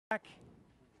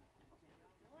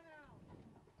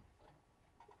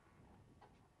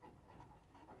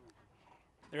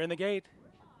They're in the gate.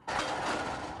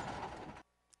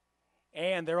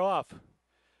 And they're off.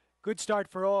 Good start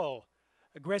for all.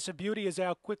 Aggressive Beauty is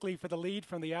out quickly for the lead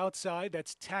from the outside.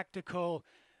 That's Tactical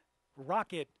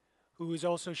Rocket, who is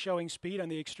also showing speed. On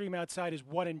the extreme outside is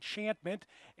One Enchantment,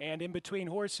 and in between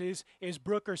horses is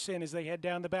Brookerson as they head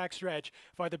down the backstretch.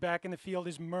 Farther back in the field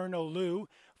is Myrno Lou,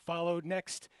 followed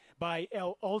next by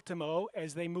El Ultimo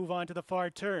as they move on to the far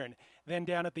turn. Then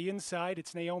down at the inside,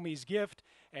 it's Naomi's Gift,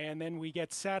 and then we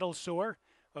get Saddle Sore,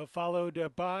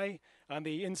 followed by, on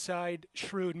the inside,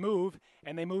 Shrewd Move,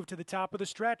 and they move to the top of the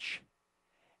stretch.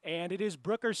 And it is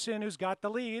Brookerson who's got the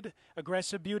lead.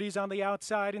 Aggressive Beauty's on the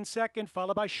outside in second,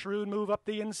 followed by Shrewd Move up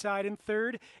the inside in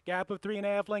third. Gap of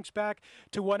 3.5 lengths back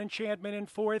to One Enchantment in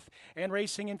fourth. And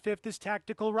racing in fifth is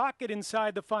Tactical Rocket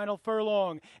inside the final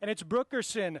furlong. And it's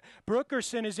Brookerson.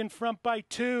 Brookerson is in front by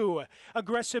 2.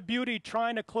 Aggressive Beauty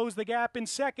trying to close the gap in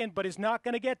second, but is not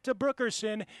going to get to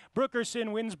Brookerson.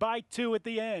 Brookerson wins by 2 at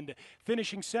the end.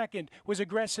 Finishing second was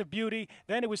Aggressive Beauty.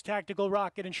 Then it was Tactical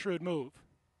Rocket and Shrewd Move.